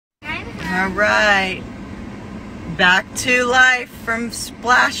All right, back to life from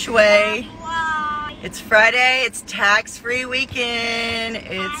Splashway. It's Friday, it's tax-free weekend.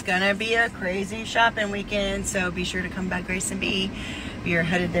 It's gonna be a crazy shopping weekend, so be sure to come by Grace and B. We are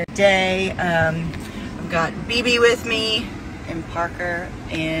headed there today. I've got BB with me, and Parker,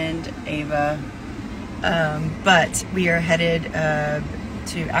 and Ava. But we are headed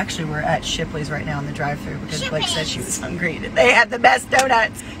to, actually we're at Shipley's right now in the drive-thru because Blake said she was hungry. They had the best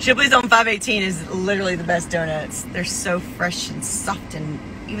donuts. Shipley's on 518 is literally the best donuts. They're so fresh and soft, and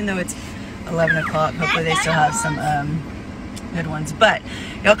even though it's 11 o'clock, hopefully they still have some good ones. But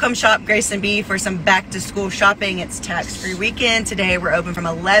y'all come shop Grace and B for some back-to-school shopping. It's tax-free weekend. Today we're open from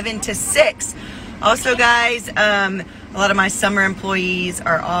 11 to 6. Also, guys, a lot of my summer employees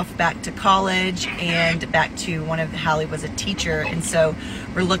are off back to college and back to Hallie was a teacher, and so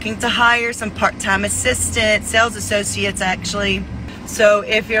we're looking to hire some part-time assistant sales associates actually. So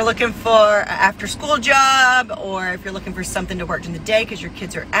if you're looking for an after-school job, or if you're looking for something to work during the day because your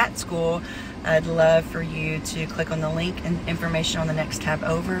kids are at school, I'd love for you to click on the link and information on the next tab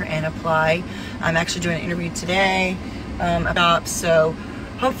over and apply. I'm actually doing an interview today about, so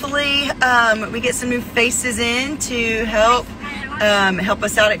hopefully we get some new faces in to help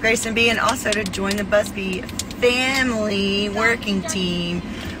us out at Grace and B, and also to join the Busby family working team.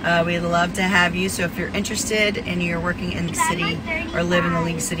 We'd love to have you. So if you're interested and you're working in the city or live in the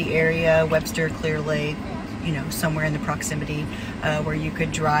League City area, Webster, Clear Lake, you know, somewhere in the proximity where you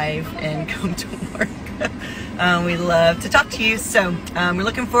could drive and come to work, we'd love to talk to you. So we're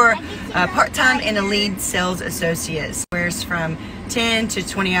looking for part-time and a lead sales associate. Where's from 10 to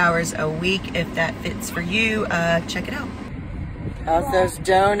 20 hours a week. If that fits for you, check it out. How's those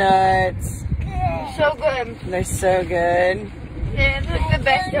donuts? So good. They're so good. It's like the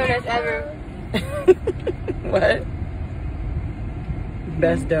best donuts ever. What?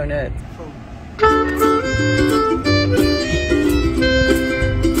 Best donuts.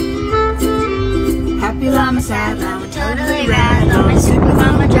 Happy llama, sad llama, totally rad llama, super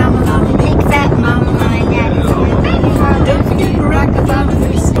llama, drama llama, big fat mama, my daddy llama, baby llama, don't forget Barack Obama,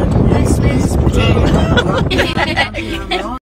 Whisk, whisk, potato.